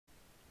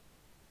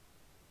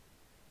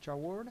Ciao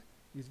world,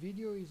 this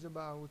video is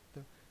about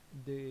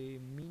the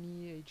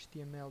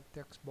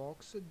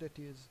MiniHTMLTextBox, that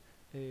is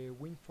a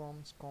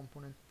WinForms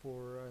component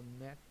for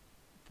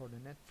the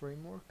net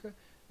framework,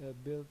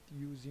 built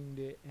using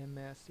the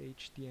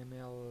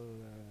MS-HTML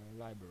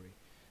library.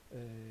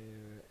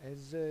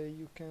 As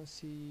you can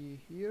see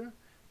here,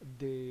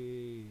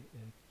 the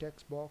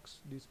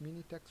this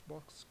mini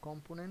textbox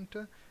component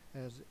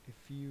has a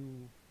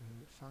few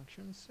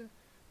functions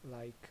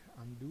like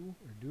undo,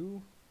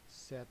 redo,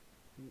 set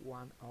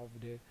one of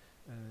the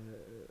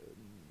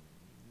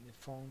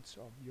fonts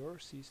of your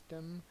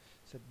system,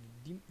 set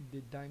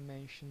the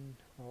dimension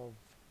of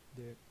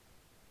the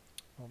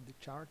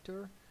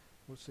charter.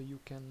 Also, you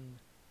can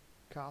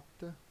cut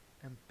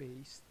and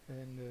paste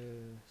and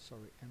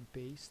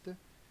paste.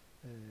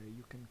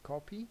 You can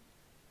copy,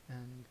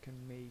 and you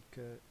can make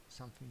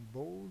something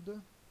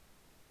bold,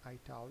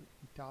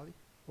 italic,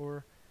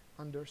 or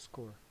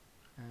underscore,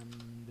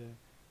 and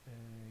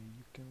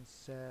you can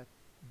set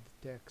the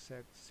text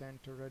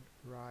centered,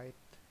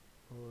 right,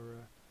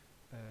 or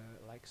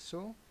like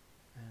so,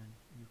 and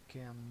you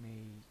can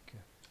make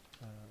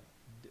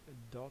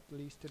dot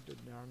listed,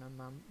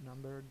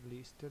 numbered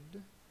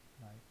listed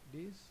like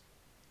this.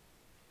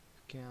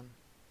 You can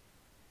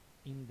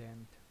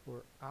indent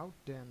or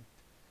outdent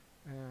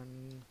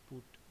and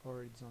put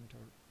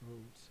horizontal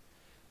rules.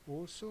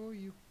 Also,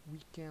 we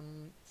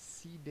can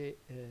see the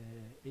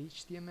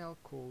HTML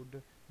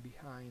code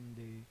behind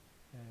the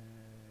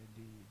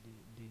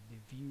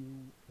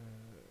view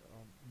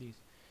of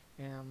this,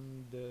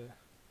 and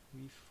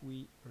if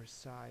we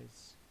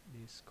resize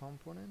this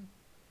component,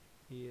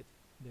 the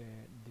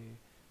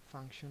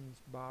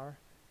functions bar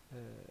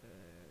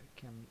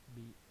can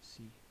be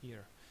seen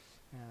here,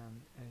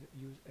 and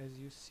as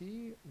you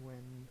see,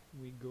 when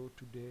we go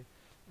to the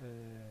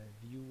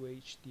view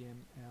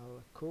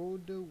HTML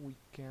code, we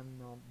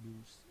cannot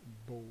use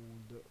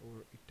bold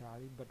or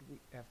italic, but we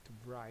have to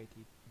write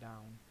it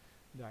down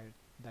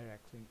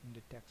directly in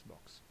the text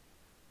box.